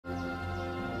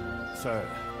Sir,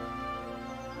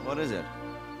 What is it?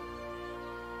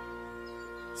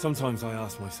 sometimes I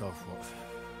ask myself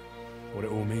what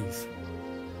it all means.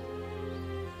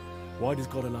 Why does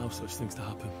God allow such things to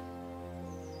happen?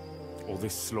 All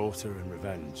this slaughter and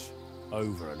revenge,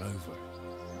 over and over.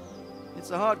 It's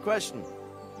a hard question.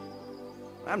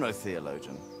 I'm no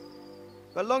theologian.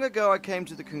 But long ago I came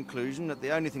to the conclusion that the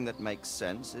only thing that makes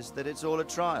sense is that it's all a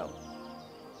trial.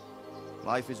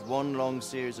 Life is one long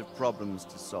series of problems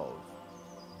to solve.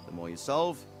 The more you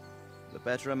solve, the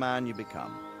better a man you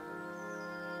become.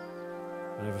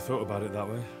 I never thought about it that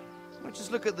way. Well,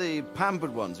 just look at the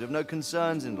pampered ones who have no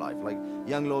concerns in life, like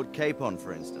young Lord Capon,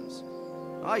 for instance.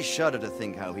 I shudder to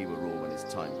think how he will rule when his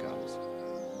time comes.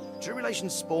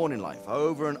 Tribulations spawn in life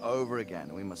over and over again,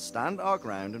 and we must stand our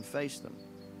ground and face them.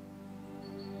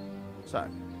 So,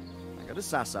 I go to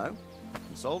Sasso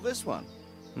and solve this one.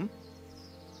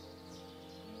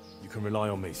 You can rely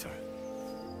on me, sir.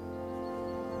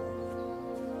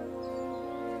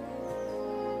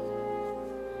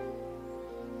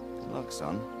 Good luck,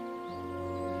 son.